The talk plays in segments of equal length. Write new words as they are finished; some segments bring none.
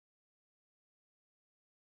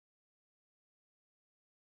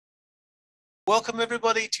Welcome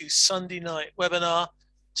everybody to Sunday night webinar.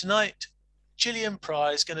 Tonight, Gillian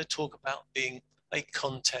Pry is going to talk about being a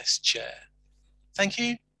contest chair. Thank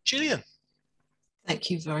you, Gillian. Thank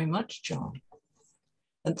you very much, John.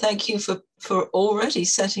 And thank you for already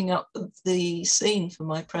setting up the scene for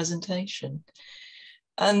my presentation.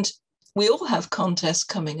 And we all have contests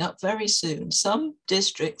coming up very soon. Some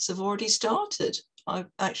districts have already started. I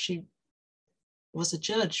actually was a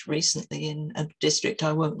judge recently in a district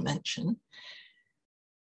I won't mention.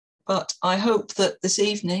 But I hope that this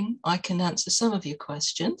evening I can answer some of your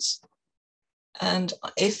questions. And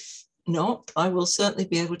if not, I will certainly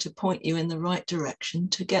be able to point you in the right direction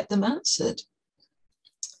to get them answered.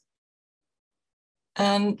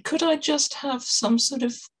 And could I just have some sort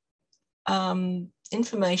of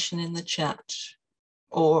information in the chat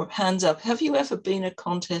or hands up? Have you ever been a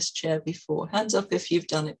contest chair before? Hands up if you've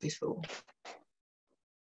done it before.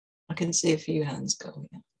 I can see a few hands going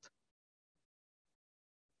up.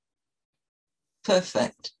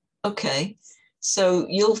 Perfect. Okay. So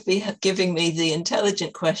you'll be giving me the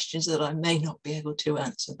intelligent questions that I may not be able to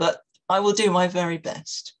answer, but I will do my very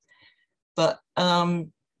best. But what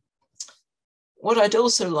I'd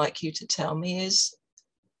also like you to tell me is,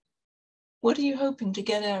 what are you hoping to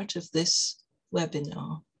get out of this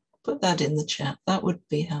webinar? Put that in the chat. That would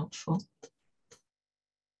be helpful.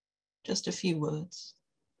 Just a few words.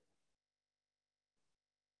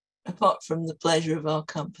 Apart from the pleasure of our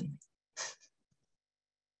company.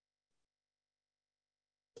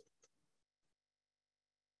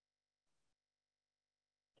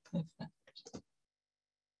 Perfect.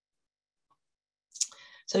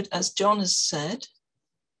 So as John has said,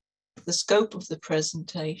 the scope of the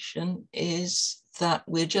presentation is that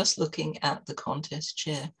we're just looking at the contest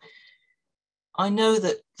chair. I know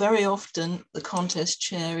that very often the contest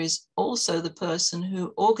chair is also the person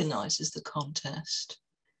who organizes the contest.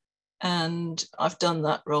 And I've done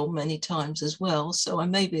that role many times as well, so I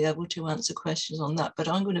may be able to answer questions on that, but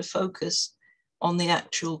I'm going to focus on the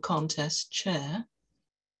actual contest chair.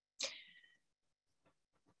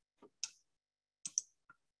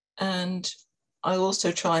 And I'll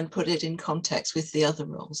also try and put it in context with the other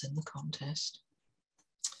roles in the contest.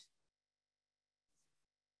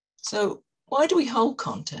 So why do we hold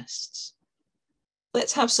contests?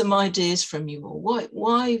 Let's have some ideas from you all.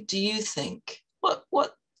 Why do you think,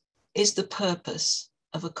 what is the purpose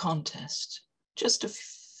of a contest? Just a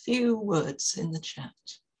few words in the chat.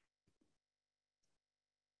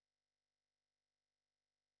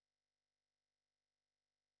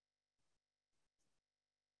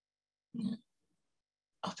 Yeah.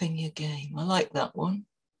 Upping your game. I like that one.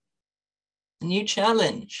 A new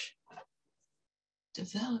challenge.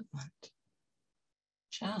 Development.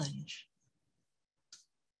 Challenge.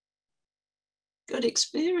 Good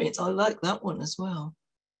experience. I like that one as well.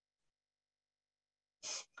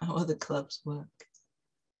 How other clubs work.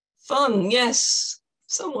 Fun. Yes.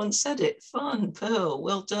 Someone said it. Fun. Pearl.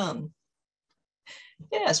 Well done.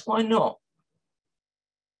 Yes. Why not?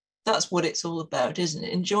 That's what it's all about, isn't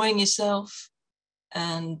it? Enjoying yourself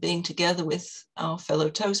and being together with our fellow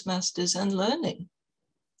Toastmasters and learning,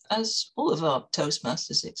 as all of our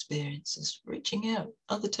Toastmasters experiences, reaching out,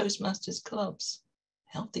 other Toastmasters clubs,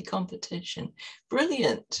 healthy competition.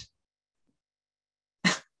 Brilliant.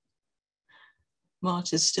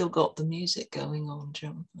 Marta's still got the music going on,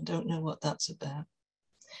 John. I don't know what that's about.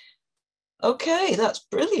 Okay, that's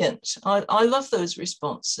brilliant. I love those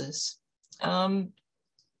responses.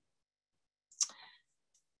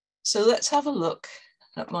 So let's have a look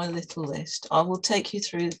at my little list. I will take you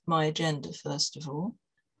through my agenda first of all.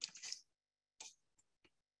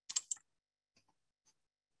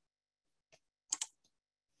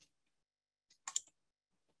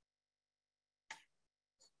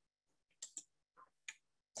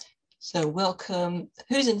 So welcome.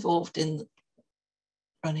 Who's involved in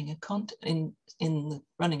running a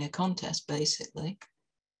running a contest, basically?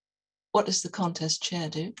 What does the contest chair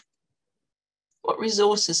do? What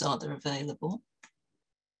resources are there available?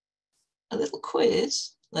 A little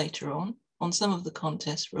quiz later on some of the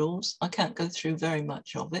contest rules. I can't go through very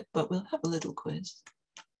much of it, but we'll have a little quiz.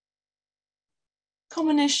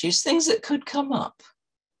 Common issues, things that could come up,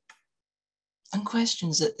 and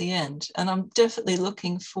questions at the end. And I'm definitely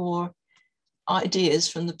looking for ideas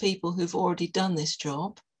from the people who've already done this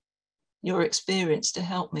job, your experience to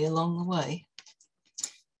help me along the way.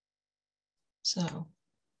 So,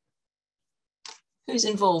 who's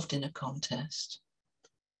involved in a contest?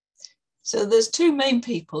 So there's two main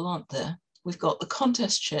people, aren't there? We've got the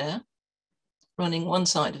contest chair running one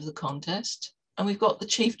side of the contest, and we've got the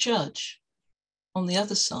chief judge on the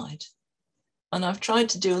other side. And I've tried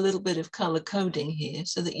to do a little bit of color coding here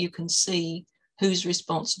so that you can see who's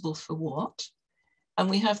responsible for what. And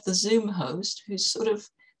we have the Zoom host who's sort of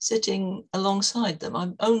sitting alongside them.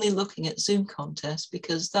 I'm only looking at Zoom contests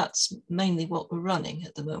because that's mainly what we're running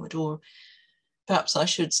at the moment, or perhaps I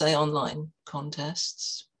should say online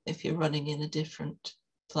contests if you're running in a different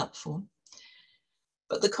platform.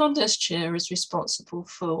 But the contest chair is responsible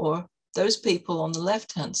for those people on the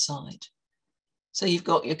left-hand side. So you've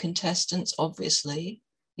got your contestants, obviously.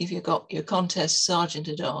 You've got your contest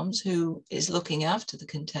sergeant-at-arms who is looking after the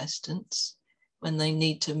contestants when they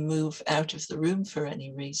need to move out of the room for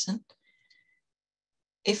any reason.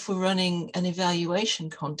 If we're running an evaluation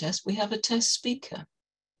contest, we have a test speaker.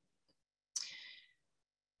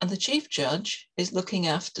 And the chief judge is looking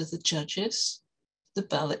after the judges, the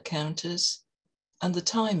ballot counters, and the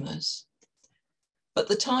timers. But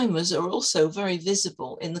the timers are also very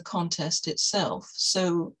visible in the contest itself.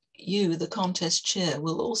 So you, the contest chair,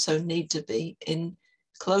 will also need to be in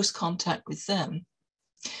close contact with them.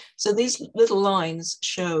 So these little lines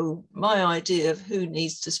show my idea of who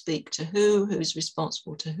needs to speak to who, who's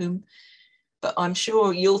responsible to whom, but I'm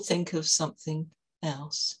sure you'll think of something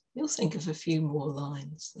else. You'll think of a few more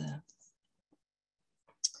lines there.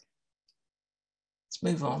 Let's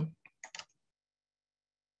move on.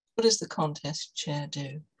 What does the contest chair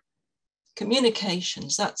do?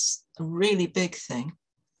 Communications, that's a really big thing.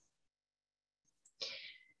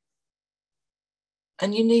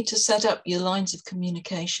 And you need to set up your lines of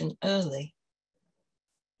communication early.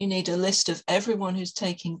 You need a list of everyone who's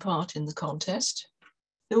taking part in the contest.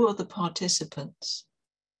 Who are the participants?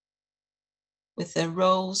 With their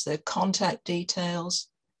roles, their contact details,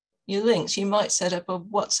 your links. You might set up a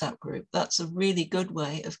WhatsApp group. That's a really good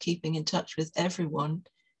way of keeping in touch with everyone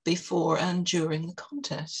before and during the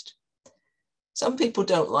contest. Some people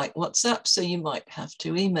don't like WhatsApp, so you might have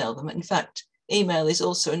to email them. In fact, email is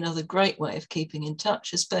also another great way of keeping in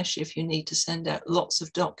touch, especially if you need to send out lots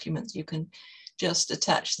of documents. You can just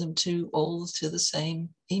attach them to all to the same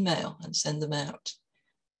email and send them out,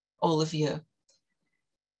 all of you.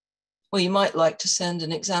 Well, you might like to send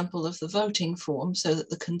an example of the voting form so that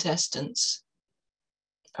the contestants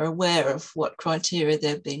are aware of what criteria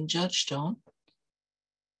they're being judged on.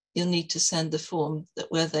 You'll need to send the form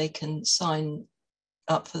where they can sign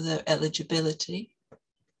up for their eligibility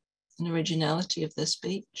and originality of their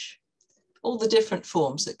speech, all the different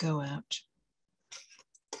forms that go out.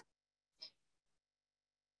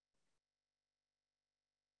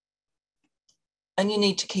 And you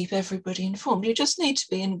need to keep everybody informed. You just need to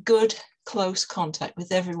be in good, close contact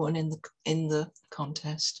with everyone in the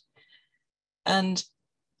contest. And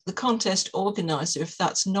the contest organizer, if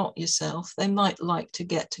that's not yourself, they might like to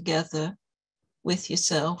get together with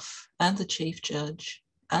yourself and the chief judge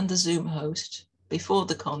and the Zoom host before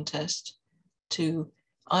the contest to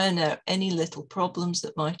iron out any little problems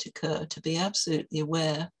that might occur, to be absolutely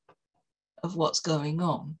aware of what's going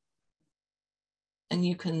on. And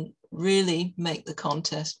you can really make the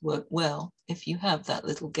contest work well if you have that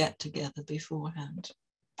little get together beforehand.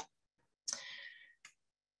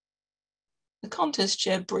 The contest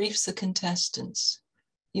chair briefs the contestants.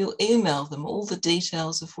 You'll email them all the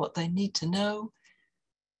details of what they need to know.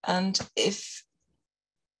 And if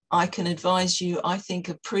I can advise you, I think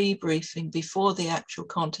a pre-briefing before the actual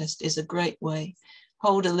contest is a great way.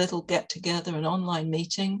 Hold a little get together, an online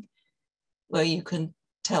meeting where you can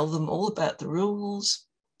tell them all about the rules.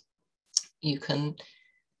 You can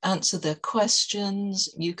answer their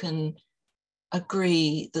questions. You can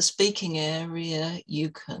agree the speaking area. You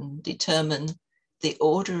can determine the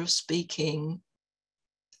order of speaking.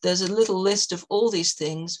 There's a little list of all these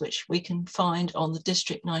things which we can find on the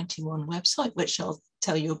District 91 website, which I'll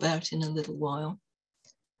tell you about in a little while.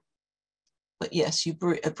 But yes, you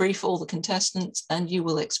brief all the contestants and you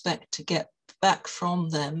will expect to get back from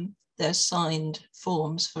them their signed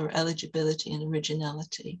forms for eligibility and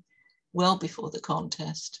originality well before the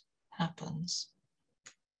contest happens.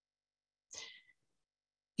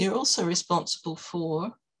 You're also responsible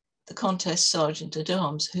for the contest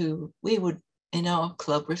sergeant-at-arms, who we would in our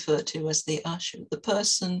club refer to as the usher, the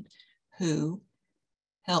person who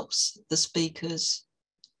helps the speakers,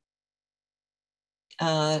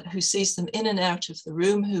 who sees them in and out of the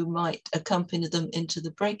room, who might accompany them into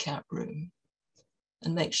the breakout room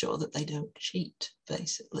and make sure that they don't cheat,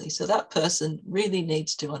 basically. So that person really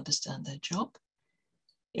needs to understand their job.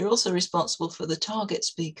 You're also responsible for the target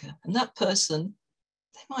speaker, and that person,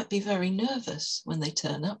 they might be very nervous when they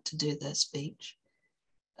turn up to do their speech.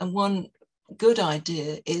 And one good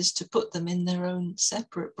idea is to put them in their own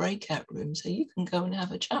separate breakout room so you can go and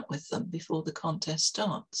have a chat with them before the contest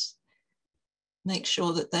starts. Make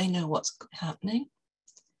sure that they know what's happening.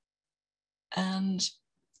 And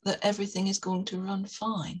that everything is going to run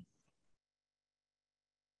fine.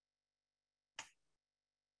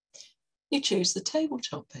 You choose the table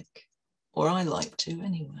topic, or I like to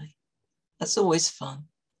anyway. That's always fun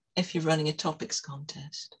if you're running a topics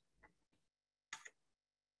contest.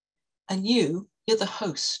 And you're the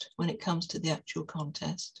host when it comes to the actual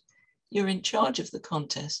contest. You're in charge of the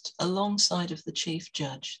contest alongside of the chief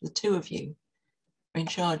judge. The two of you are in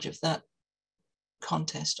charge of that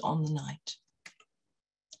contest on the night.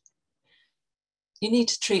 You need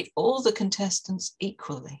to treat all the contestants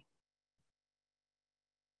equally.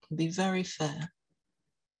 Be very fair.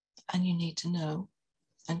 And you need to know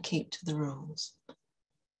and keep to the rules.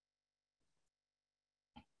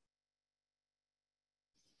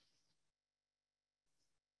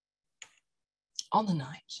 On the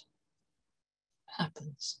night,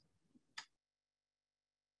 happens.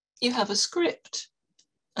 You have a script,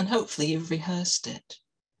 and hopefully you've rehearsed it.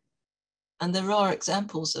 And there are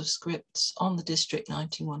examples of scripts on the District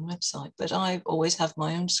 91 website, but I always have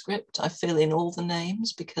my own script. I fill in all the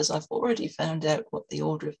names because I've already found out what the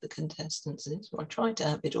order of the contestants is, or I try to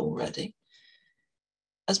have it all ready.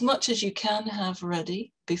 As much as you can have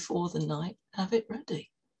ready before the night, have it ready,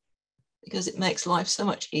 because it makes life so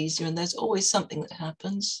much easier, and there's always something that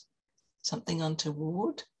happens, something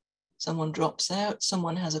untoward, someone drops out,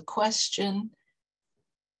 someone has a question,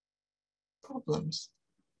 problems.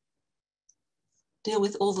 Deal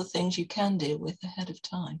with all the things you can deal with ahead of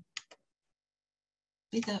time.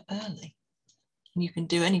 Be there early. And you can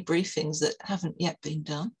do any briefings that haven't yet been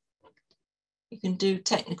done. You can do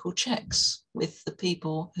technical checks with the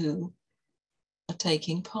people who are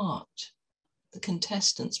taking part. The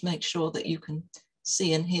contestants, make sure that you can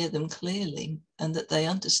see and hear them clearly and that they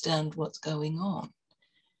understand what's going on.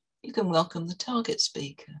 You can welcome the target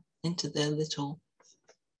speaker into their little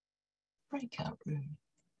breakout room.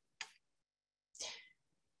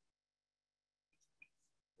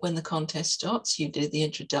 When the contest starts, you do the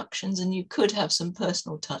introductions, and you could have some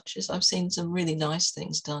personal touches. I've seen some really nice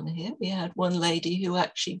things done here. We had one lady who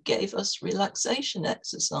actually gave us relaxation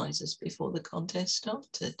exercises before the contest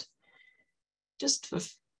started, just for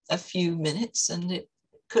a few minutes, and it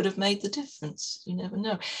could have made the difference. You never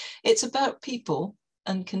know. It's about people,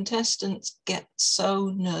 and contestants get so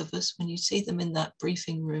nervous when you see them in that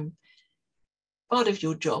briefing room. Part of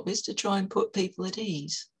your job is to try and put people at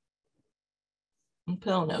ease. And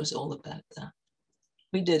Pearl knows all about that.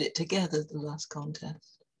 We did it together the last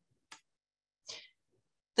contest.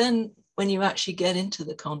 Then when you actually get into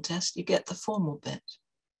the contest, you get the formal bit.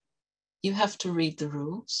 You have to read the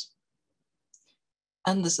rules.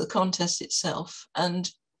 And there's the contest itself. And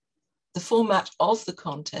the format of the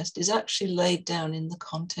contest is actually laid down in the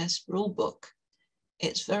contest rulebook.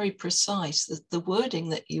 It's very precise. The wording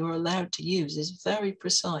that you're allowed to use is very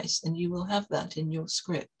precise, and you will have that in your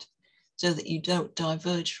script, so that you don't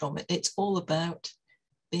diverge from it. It's all about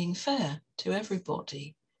being fair to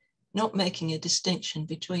everybody, not making a distinction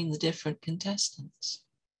between the different contestants.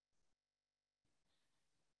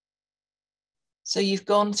 So you've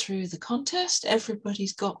gone through the contest,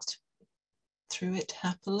 everybody's got through it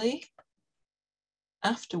happily.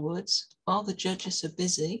 Afterwards, while the judges are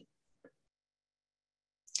busy,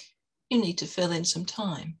 you need to fill in some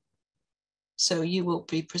time. So you will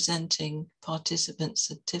be presenting participant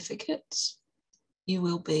certificates. You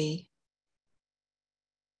will be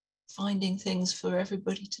finding things for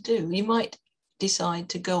everybody to do. You might decide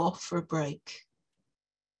to go off for a break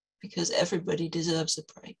because everybody deserves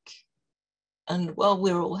a break. And while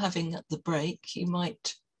we're all having the break, you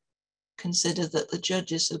might consider that the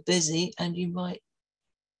judges are busy, and you might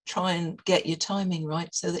try and get your timing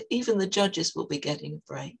right so that even the judges will be getting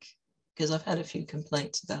a break. Because I've had a few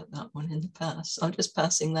complaints about that one in the past. I'm just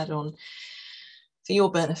passing that on for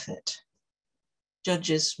your benefit.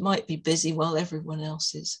 Judges might be busy while everyone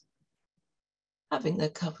else is having their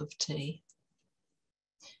cup of tea.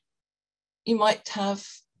 You might have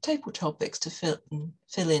table topics to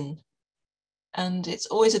fill in. And it's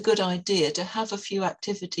always a good idea to have a few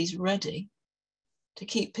activities ready to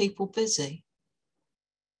keep people busy.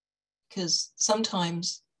 Because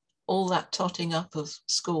sometimes all that totting up of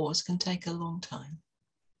scores can take a long time.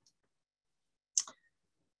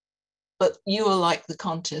 But you are like the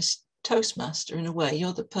contest Toastmaster in a way.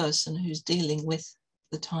 You're the person who's dealing with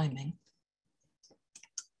the timing.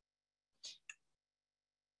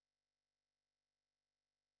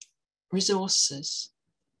 Resources.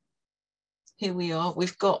 Here we are.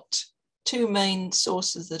 We've got two main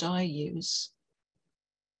sources that I use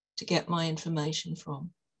to get my information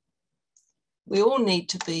from. We all need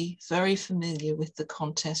to be very familiar with the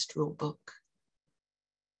contest rulebook.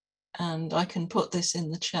 And I can put this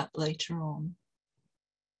in the chat later on.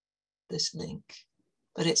 this link,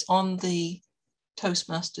 but it's on the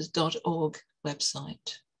Toastmasters.org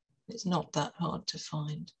website. It's not that hard to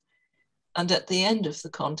find. And at the end of the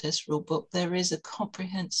contest rulebook, there is a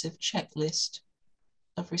comprehensive checklist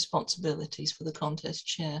of responsibilities for the contest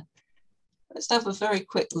chair. Let's have a very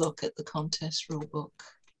quick look at the contest rulebook.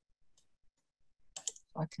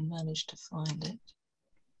 If I can manage to find it.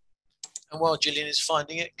 And while Gillian is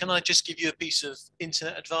finding it, can I just give you a piece of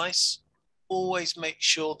internet advice? Always make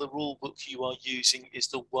sure the rule book you are using is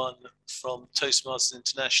the one from Toastmasters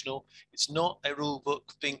International. It's not a rule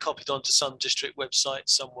book being copied onto some district website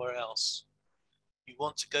somewhere else. You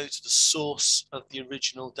want to go to the source of the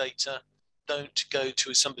original data. Don't go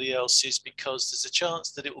to somebody else's, because there's a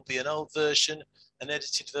chance that it will be an old version, an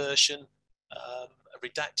edited version, a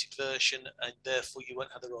redacted version, and therefore you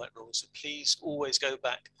won't have the right rules. So please always go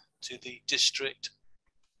back to the district,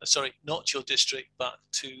 sorry, not your district, but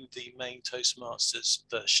to the main Toastmasters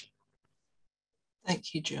version.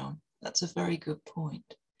 Thank you, John. That's a very good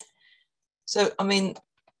point. So, I mean,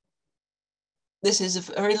 this is a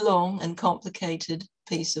very long and complicated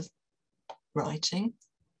piece of writing,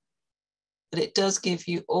 but it does give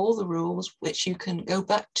you all the rules which you can go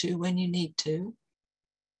back to when you need to.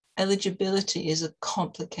 Eligibility is a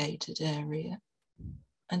complicated area,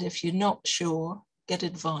 and if you're not sure, get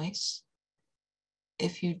advice.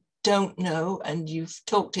 If you don't know and you've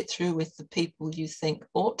talked it through with the people you think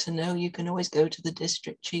ought to know, you can always go to the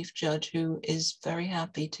district chief judge, who is very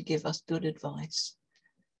happy to give us good advice.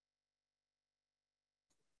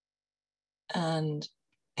 And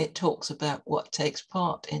it talks about what takes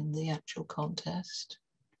part in the actual contest.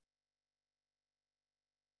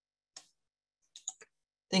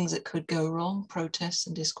 Things that could go wrong, protests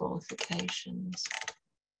and disqualifications.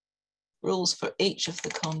 Rules for each of the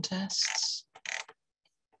contests.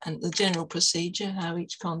 And the general procedure, how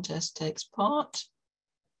each contest takes place.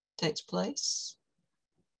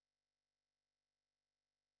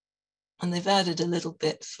 And they've added a little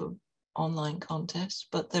bit for online contests,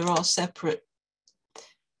 but there are separate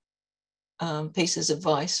pieces of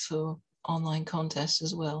advice for online contests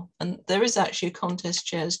as well. And there is actually a contest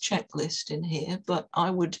chair's checklist in here, but I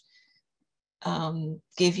would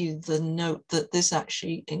give you the note that this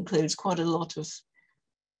actually includes quite a lot of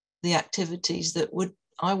the activities that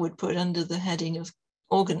I would put under the heading of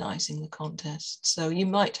organizing the contest. So you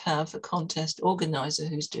might have a contest organizer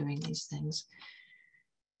who's doing these things.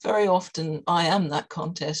 Very often I am that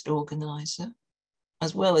contest organizer,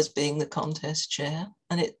 as well as being the contest chair.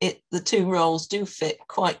 And the two roles do fit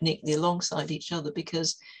quite neatly alongside each other,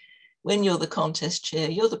 because when you're the contest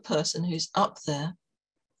chair, you're the person who's up there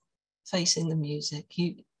facing the music.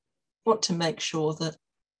 You want to make sure that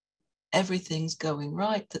everything's going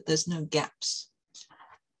right, that there's no gaps.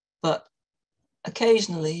 But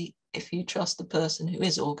occasionally, if you trust the person who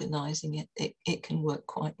is organizing it, it can work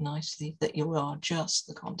quite nicely that you are just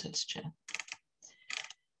the contest chair.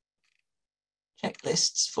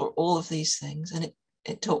 Checklists for all of these things, and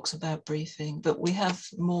it talks about briefing, but we have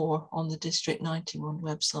more on the District 91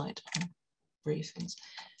 website on briefings.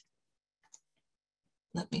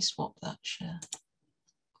 Let me swap that share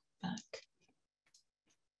back.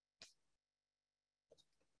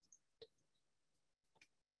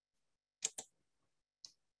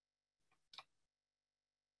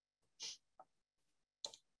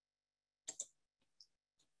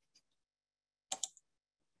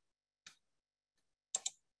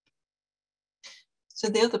 So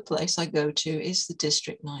the other place I go to is the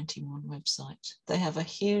District 91 website. They have a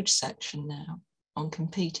huge section now on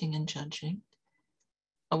competing and judging.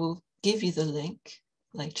 I will give you the link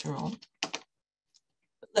later on.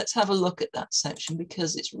 But let's have a look at that section,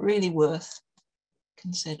 because it's really worth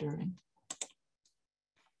considering.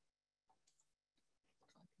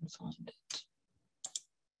 If I can find it.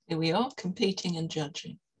 Here we are, competing and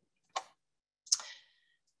judging.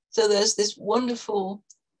 So there's this wonderful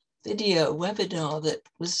video webinar that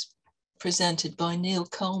was presented by Neil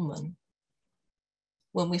Coleman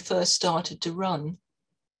when we first started to run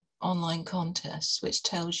online contests, which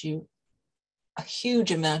tells you a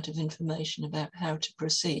huge amount of information about how to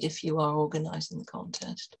proceed if you are organizing the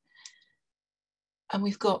contest. And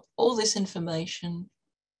we've got all this information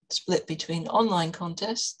split between online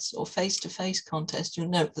contests or face-to-face contests. You'll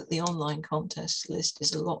note that the online contest list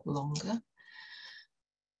is a lot longer.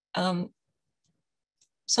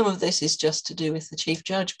 Some of this is just to do with the chief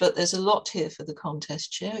judge, but there's a lot here for the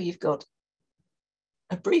contest chair. You've got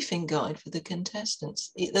a briefing guide for the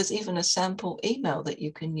contestants. There's even a sample email that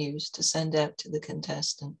you can use to send out to the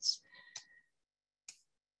contestants.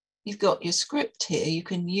 You've got your script here. You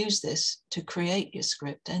can use this to create your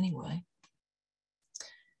script anyway.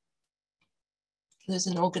 there's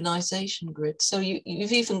an organization grid. So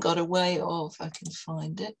you've even got a way of, I can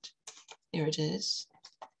find it. Here it is.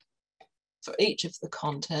 For each of the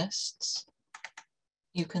contests,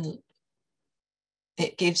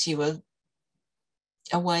 it gives you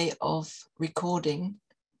a way of recording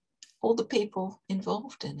all the people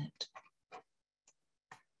involved in it.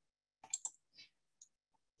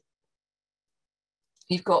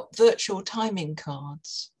 You've got virtual timing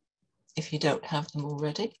cards, if you don't have them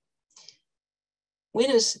already.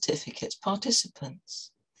 Winners' certificates,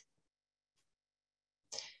 participants.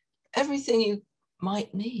 Everything you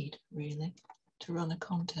might need, really, to run a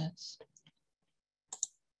contest.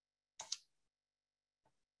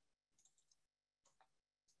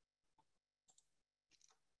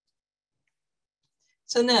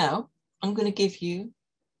 So now I'm going to give you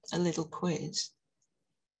a little quiz.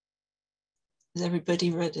 Is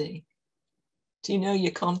everybody ready? Do you know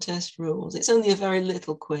your contest rules? It's only a very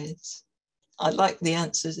little quiz. I'd like the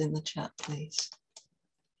answers in the chat, please.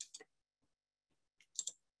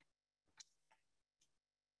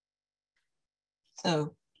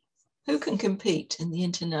 So, who can compete in the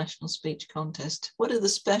International Speech Contest? What are the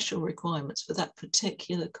special requirements for that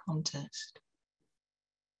particular contest?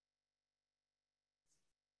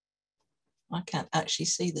 I can't actually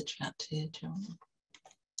see the chat here, John.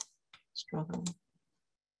 Struggling.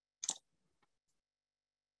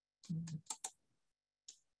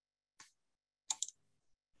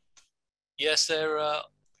 Yes, they're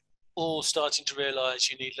all starting to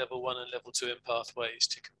realise you need level 1 and level 2 in pathways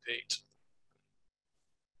to compete.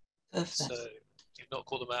 Perfect. So you've not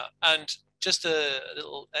called them out. And just a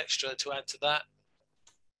little extra to add to that,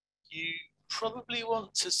 you probably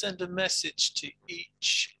want to send a message to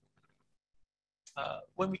each,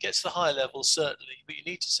 when we get to the higher level, certainly, but you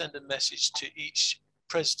need to send a message to each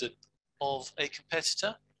president of a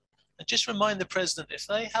competitor and just remind the president, if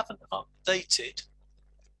they haven't updated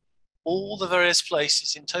all the various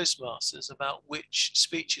places in Toastmasters about which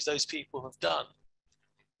speeches those people have done,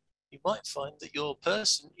 you might find that your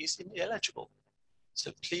person is ineligible.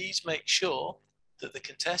 So please make sure that the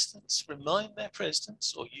contestants remind their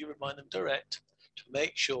presidents, or you remind them direct, to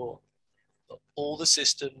make sure that all the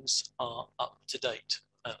systems are up to date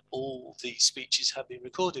and all the speeches have been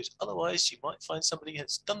recorded. Otherwise, you might find somebody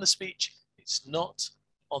has done the speech, it's not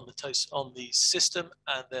on the system,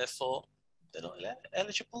 and therefore they're not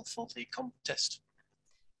eligible for the contest.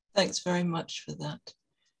 Thanks very much for that.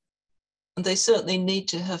 And they certainly need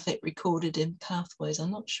to have it recorded in pathways.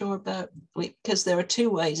 I'm not sure about, because there are two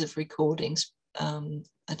ways of recording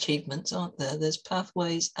achievements, aren't there? There's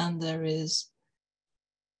pathways and there is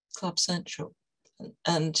Club Central.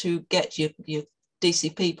 And to get your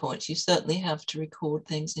DCP points, you certainly have to record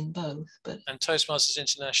things in both. And Toastmasters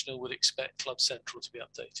International would expect Club Central to be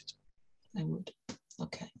updated. They would.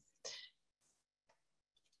 Okay.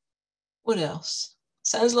 What else?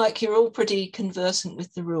 Sounds like you're all pretty conversant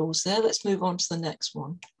with the rules there. Let's move on to the next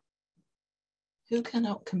one. Who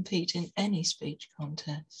cannot compete in any speech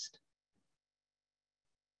contest?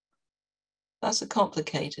 That's a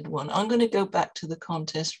complicated one. I'm going to go back to the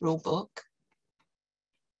contest rule book,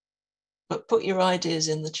 but put your ideas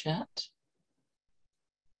in the chat.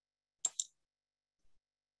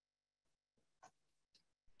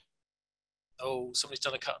 Oh, somebody's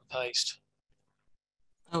done a cut and paste.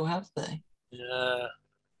 Oh, have they? Yeah.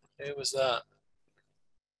 Who was that?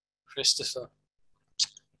 Christopher.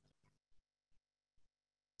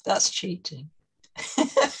 That's cheating.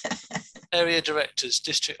 Area directors,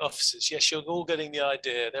 district officers. Yes, you're all getting the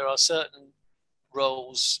idea. There are certain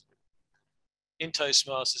roles in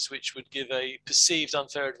Toastmasters which would give a perceived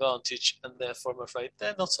unfair advantage, and therefore I'm afraid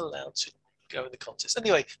they're not allowed to go in the contest.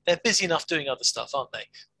 Anyway, they're busy enough doing other stuff, aren't they?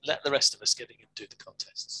 Let the rest of us get in and do the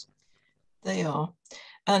contests. They are.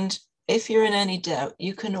 And if you're in any doubt,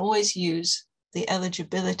 you can always use the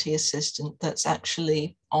eligibility assistant that's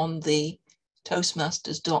actually on the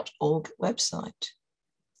toastmasters.org website.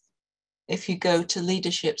 If you go to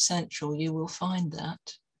Leadership Central, you will find that,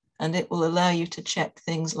 and it will allow you to check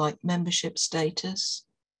things like membership status,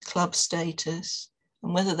 club status,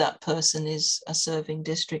 and whether that person is a serving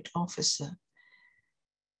district officer.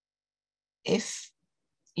 If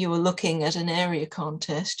you were looking at an area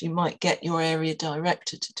contest, you might get your area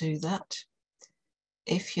director to do that.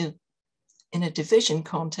 If you're in a division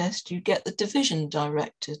contest, you get the division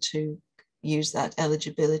director to use that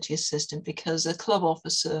eligibility assistant, because a club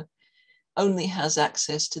officer only has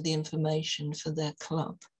access to the information for their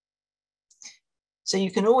club. So you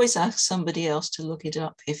can always ask somebody else to look it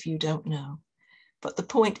up if you don't know. But the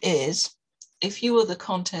point is, if you are the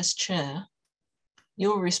contest chair,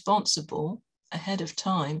 you're responsible ahead of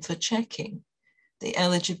time for checking the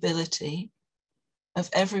eligibility of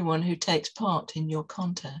everyone who takes part in your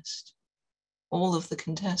contest, all of the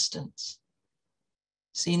contestants.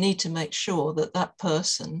 So you need to make sure that that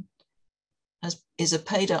person is a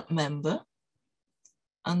paid up member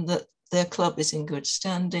and that their club is in good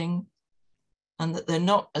standing and that they're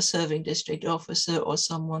not a serving district officer or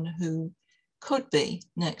someone who could be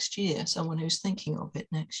next year, someone who's thinking of it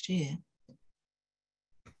next year.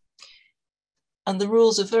 And the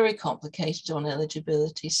rules are very complicated on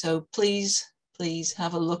eligibility, so please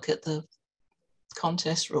have a look at the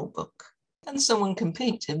contest rulebook. Can someone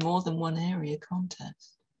compete in more than one area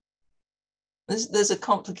contest? There's a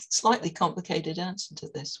slightly complicated answer to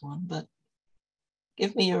this one, but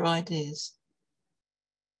give me your ideas.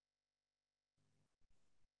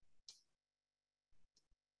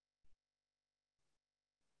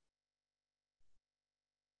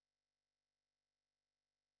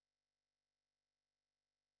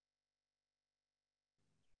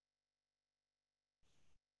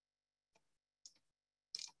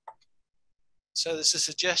 So there's a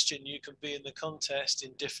suggestion you can be in the contest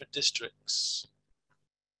in different districts.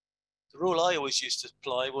 The rule I always used to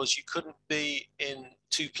apply was you couldn't be in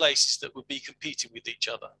two places that would be competing with each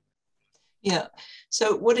other. Yeah,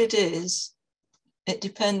 so what it is, it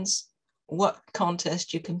depends what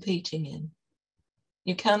contest you're competing in.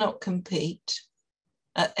 You cannot compete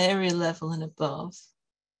at area level and above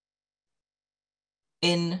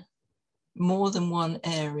in more than one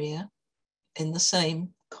area in the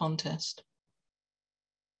same contest.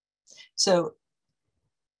 So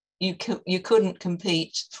you couldn't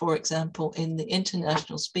compete, for example, in the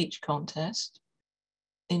international speech contest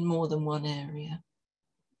in more than one area.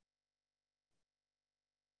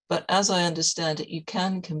 But as I understand it, you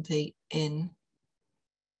can compete in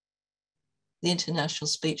the international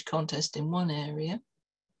speech contest in one area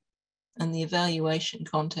and the evaluation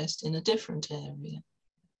contest in a different area.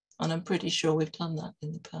 And I'm pretty sure we've done that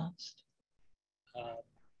in the past.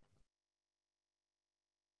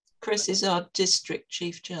 Chris is our district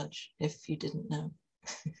chief judge, if you didn't know.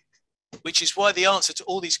 Which is why the answer to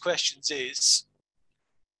all these questions is,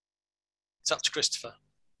 it's up to Christopher.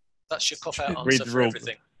 That's your cop-out answer for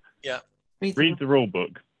everything. Yeah. Read the rule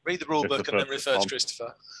book. Read the rule book and then refer to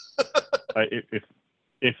Christopher.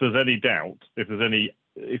 If there's any doubt,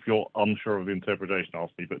 if you're unsure of the interpretation,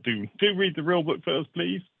 ask me. But do read the rule book first,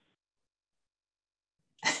 please.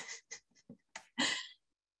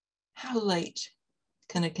 How late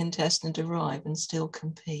can a contestant arrive and still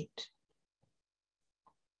compete?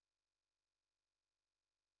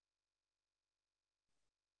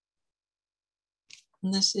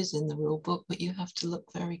 And this is in the rule book, but you have to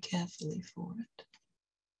look very carefully for it.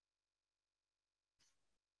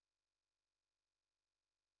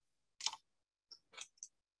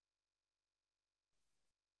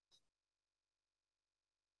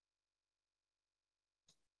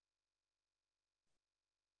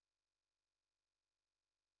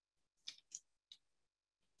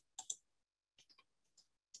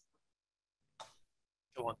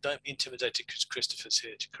 Go on, don't be intimidated because Christopher's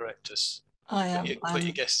here to correct us. I am. Put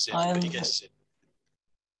your guesses in.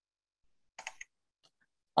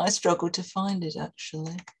 I struggle to find it,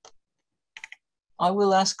 actually. I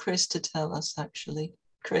will ask Chris to tell us, actually.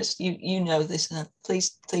 Chris, you know this.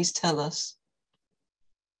 Please tell us.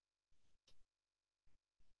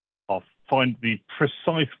 I'll find the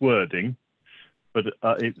precise wording, but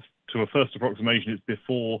it's to a first approximation. It's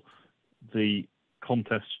before the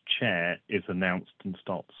contest chair is announced and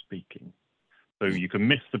starts speaking. So you can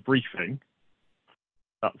miss the briefing.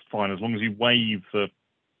 That's fine as long as you waive the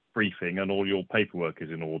briefing and all your paperwork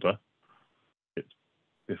is in order. It's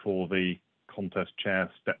before the contest chair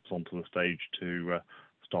steps onto the stage to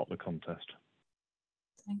start the contest.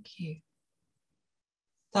 Thank you.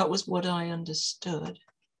 That was what I understood.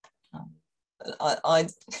 I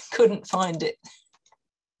couldn't find it.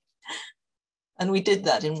 And we did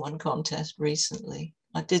that in one contest recently.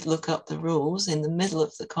 I did look up the rules in the middle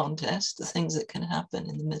of the contest, the things that can happen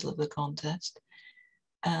in the middle of the contest,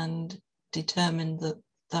 and determined that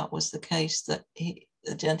that was the case, that the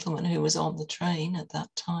gentleman who was on the train at that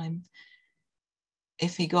time,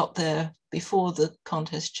 if he got there before the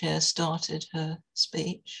contest chair started her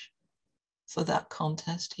speech for that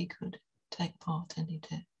contest, he could take part, and he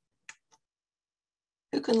did.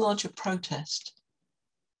 Who can lodge a protest,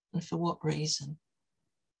 and for what reason?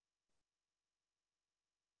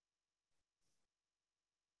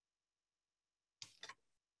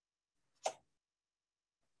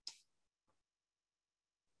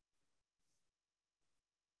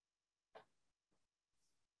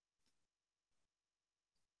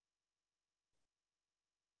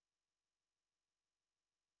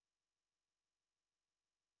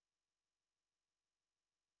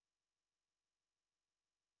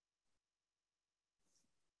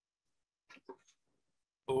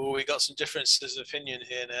 Oh, we got some differences of opinion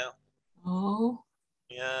here now. Oh,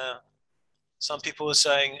 Yeah. Some people are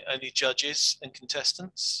saying only judges and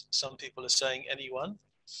contestants. Some people are saying anyone.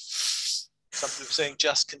 Some people are saying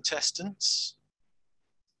just contestants.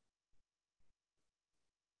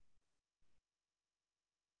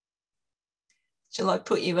 shall I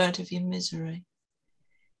put you out of your misery?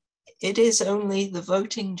 It is only the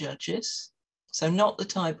voting judges, so not the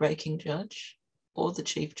tie-breaking judge or the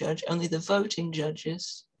chief judge, only the voting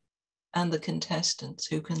judges and the contestants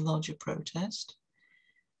who can lodge a protest.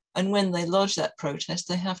 And when they lodge that protest,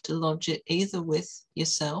 they have to lodge it either with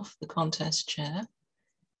yourself, the contest chair,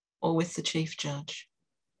 or with the chief judge.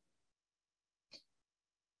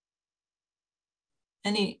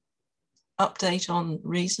 Any update on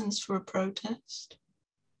reasons for a protest?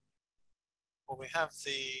 Well, we have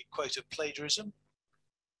the quote of plagiarism.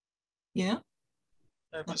 Yeah.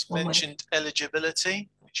 It was That's one way. mentioned eligibility,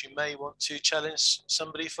 which you may want to challenge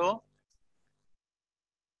somebody for.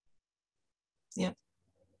 Yep.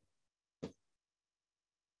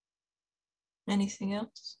 Anything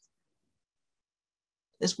else?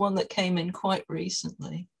 There's one that came in quite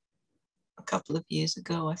recently, a couple of years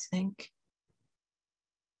ago, I think.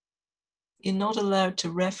 You're not allowed to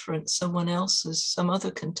reference someone else's, some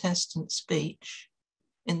other contestant's speech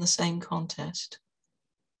in the same contest.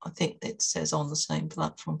 I think it says on the same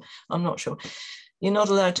platform. I'm not sure. You're not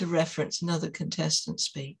allowed to reference another contestant's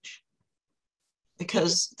speech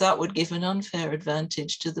because that would give an unfair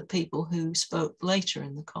advantage to the people who spoke later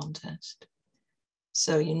in the contest.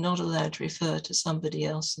 So you're not allowed to refer to somebody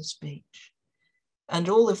else's speech. And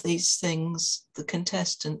all of these things, the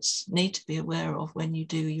contestants need to be aware of when you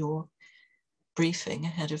do your briefing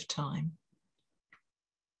ahead of time.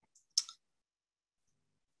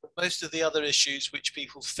 Most of the other issues which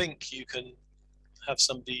people think you can have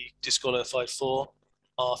somebody disqualified for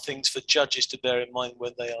are things for judges to bear in mind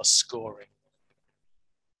when they are scoring.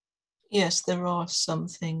 Yes, there are some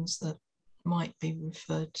things that might be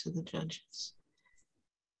referred to the judges.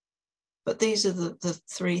 But these are the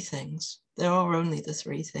three things. There are only the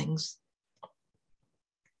three things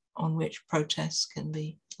on which protests can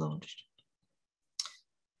be lodged.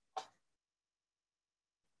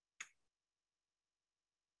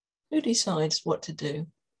 Who decides what to do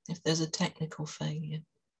if there's a technical failure?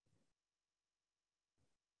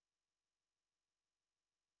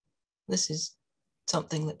 This is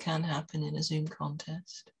something that can happen in a Zoom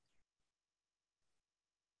contest.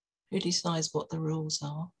 Who decides what the rules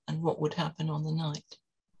are and what would happen on the night?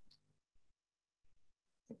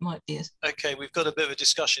 It might be a... Okay, we've got a bit of a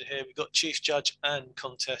discussion here. We've got chief judge and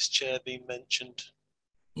contest chair being mentioned.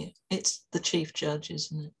 Yeah, it's the chief judge,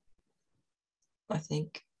 isn't it? I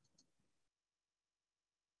think.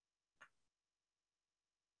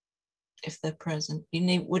 If they're present,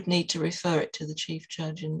 you would need to refer it to the chief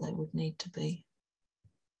judge and they would need to be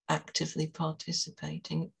actively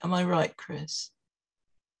participating. Am I right, Chris?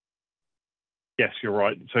 Yes, you're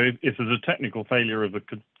right. So if there's a technical failure of a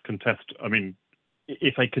contest, I mean,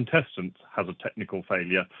 if a contestant has a technical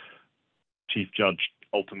failure, chief judge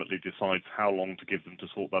ultimately decides how long to give them to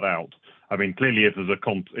sort that out. I mean, clearly, if there's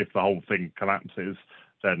if the whole thing collapses,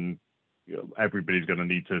 then everybody's going to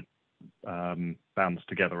need to bands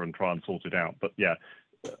together and try and sort it out. But yeah,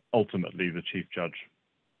 ultimately the chief judge,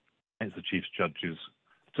 it's the chief judge's,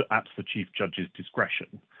 at the chief judge's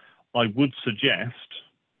discretion. I would suggest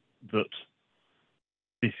that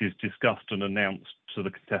this is discussed and announced to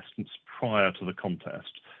the contestants prior to the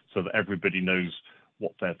contest so that everybody knows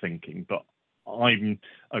what they're thinking. But I'm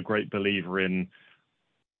a great believer in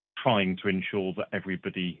trying to ensure that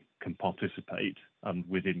everybody can participate and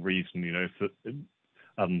within reason, you know,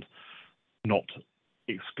 and not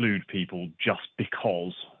exclude people just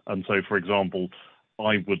because. And so, for example,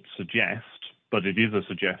 I would suggest, but it is a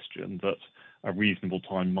suggestion, that a reasonable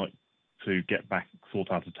time to get back,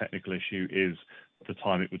 sort out a technical issue is the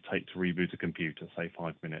time it would take to reboot a computer, say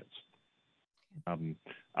 5 minutes,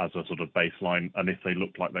 as a sort of baseline. And if they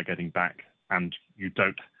look like they're getting back and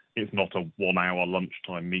it's not a 1 hour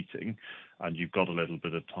lunchtime meeting and you've got a little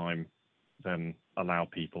bit of time, then allow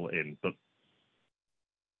people in. But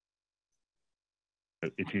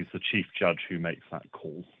it is the chief judge who makes that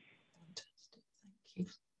call. Fantastic.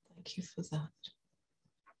 Thank you for that.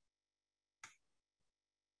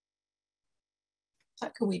 How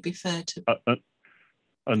can we be fair to...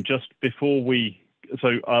 And just before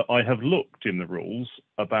I have looked in the rules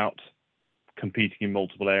about competing in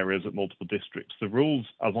multiple areas at multiple districts. The rules,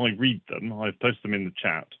 as I read them, I've posted them in the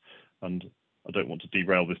chat, and I don't want to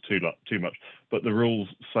derail this too much, but the rules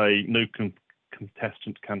say no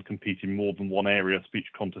contestant can compete in more than one area speech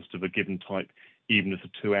contest of a given type even if the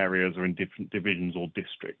two areas are in different divisions or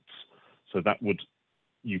districts. So that would,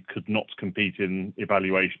 you could not compete in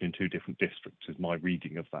evaluation in two different districts, is my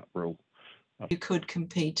reading of that rule. You could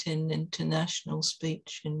compete in international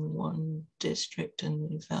speech in one district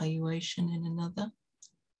and evaluation in another.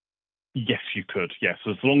 Yes, you could. Yes,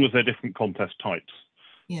 as long as they're different contest types.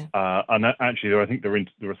 Yeah. And actually, I think there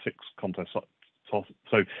are 6 contest types.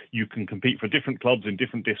 So you can compete for different clubs in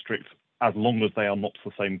different districts as long as they are not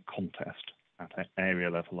the same contest at area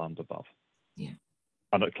level and above. Yeah.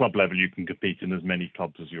 And at club level, you can compete in as many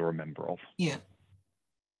clubs as you're a member of. Yeah.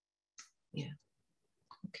 Yeah.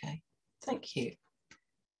 Okay. Thank you.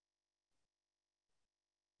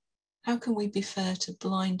 How can we be fair to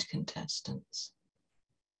blind contestants?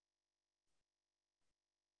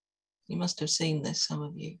 You must have seen this, some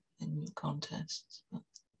of you, in your contests. But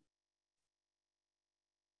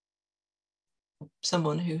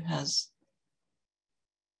someone who has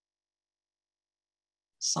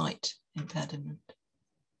sight impediment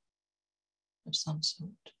of some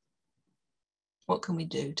sort. What can we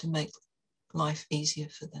do to make life easier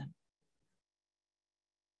for them?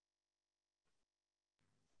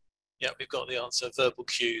 Yeah, we've got the answer, verbal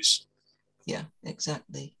cues. Yeah,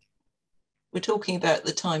 exactly. We're talking about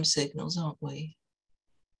the time signals, aren't we?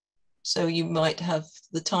 So you might have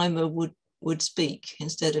the timer would speak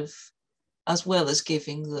instead of, as well as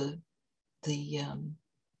giving the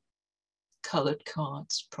coloured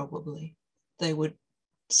cards, probably. They would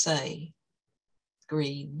say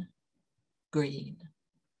green, green,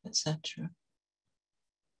 etc.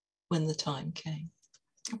 when the time came.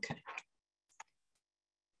 Okay.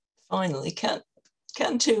 Finally,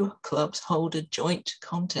 can two clubs hold a joint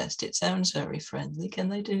contest? It sounds very friendly. Can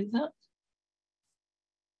they do that?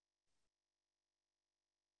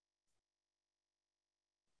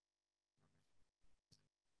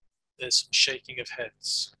 There's some shaking of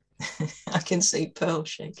heads. I can see Pearl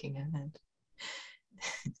shaking her head.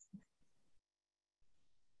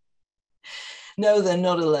 No, they're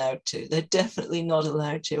not allowed to. They're definitely not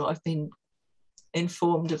allowed to. I've been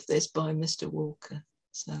informed of this by Mr. Walker.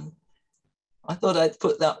 So I thought I'd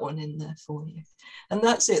put that one in there for you. And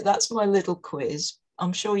that's it. That's my little quiz.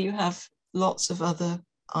 I'm sure you have lots of other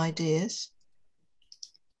ideas.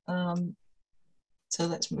 So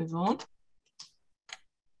let's move on.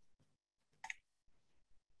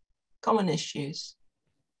 Common issues.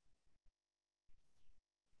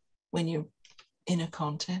 When you're in a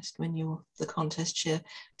contest, when you're the contest chair,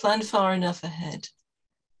 plan far enough ahead.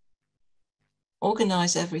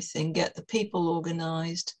 Organize everything, get the people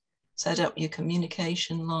organized, set up your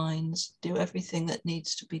communication lines, do everything that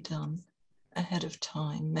needs to be done ahead of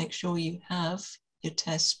time. Make sure you have your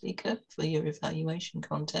test speaker for your evaluation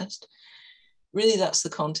contest. Really, that's the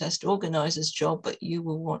contest organizer's job, but you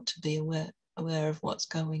will want to be aware of what's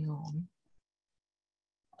going on.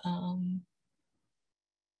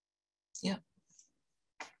 Yeah,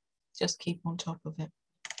 just keep on top of it.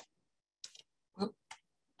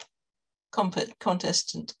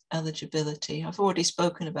 Contestant eligibility. I've already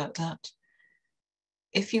spoken about that.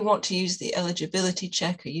 If you want to use the eligibility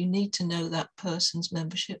checker, you need to know that person's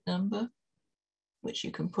membership number, which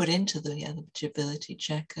you can put into the eligibility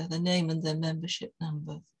checker, the name and their membership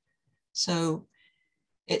number. So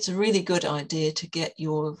it's a really good idea to get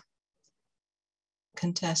your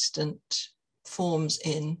contestant forms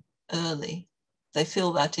in early. They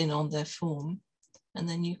fill that in on their form, and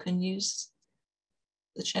then you can use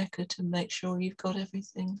the checker to make sure you've got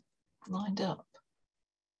everything lined up.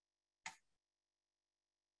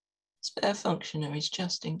 Spare functionaries,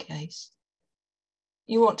 just in case.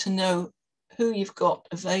 You want to know who you've got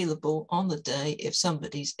available on the day if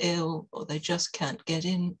somebody's ill or they just can't get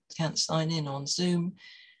in, can't sign in on Zoom.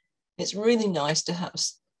 It's really nice to have,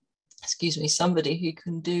 somebody who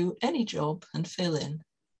can do any job and fill in.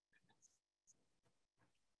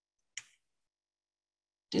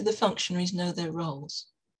 Do the functionaries know their roles?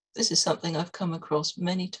 This is something I've come across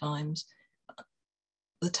many times.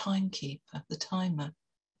 The timekeeper, the timer.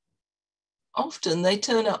 Often they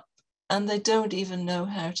turn up and they don't even know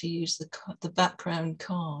how to use the background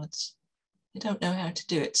cards. They don't know how to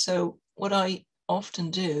do it. So what I often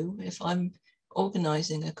do, if I'm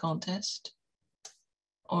organizing a contest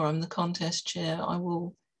or I'm the contest chair, I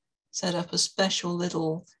will set up a special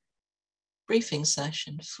little briefing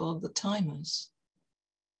session for the timers.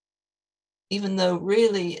 Even though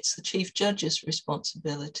really it's the chief judge's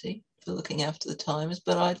responsibility for looking after the timers,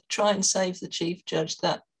 but I try and save the chief judge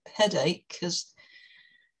that headache because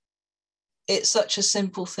it's such a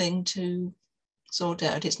simple thing to sort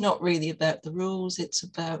out. It's not really about the rules, it's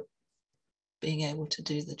about being able to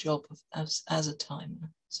do the job as a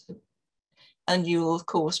timer. So, And you will, of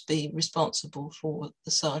course, be responsible for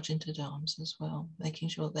the Sergeant at Arms as well, making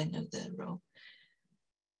sure they know their role.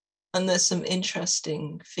 And there's some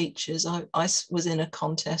interesting features. I was in a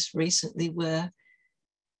contest recently where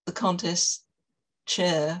the contest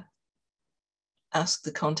chair asked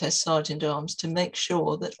the contest Sergeant at Arms to make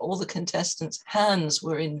sure that all the contestants' hands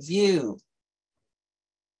were in view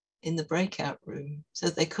in the breakout room so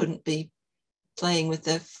they couldn't be playing with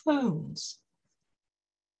their phones.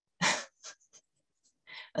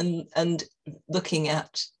 and looking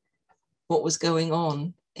at what was going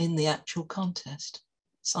on in the actual contest,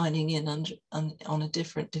 signing in on a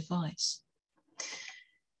different device.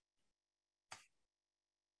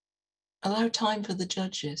 Allow time for the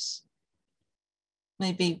judges.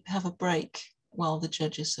 Maybe have a break while the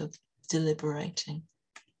judges are deliberating.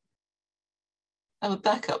 Have a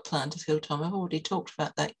backup plan to fill time. I've already talked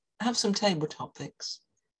about that. Have some table topics.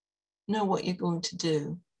 Know what you're going to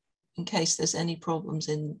do in case there's any problems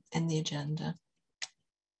in the agenda.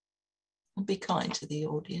 And be kind to the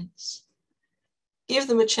audience. Give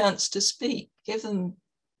them a chance to speak. Give them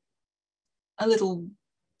a little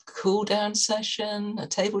cool down session, a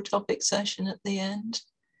table topic session at the end.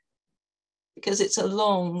 Because it's a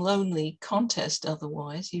long, lonely contest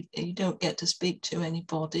otherwise. You don't get to speak to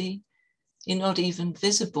anybody. You're not even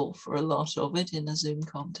visible for a lot of it in a Zoom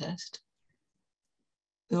contest.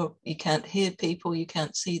 You can't hear people, you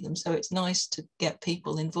can't see them. So it's nice to get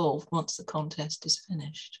people involved once the contest is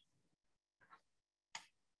finished.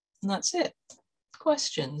 And that's it.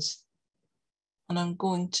 Questions? And I'm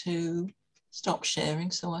going to stop sharing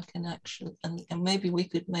so I can actually, and maybe we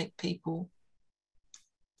could make people,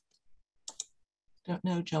 don't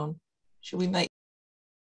know, John, should we make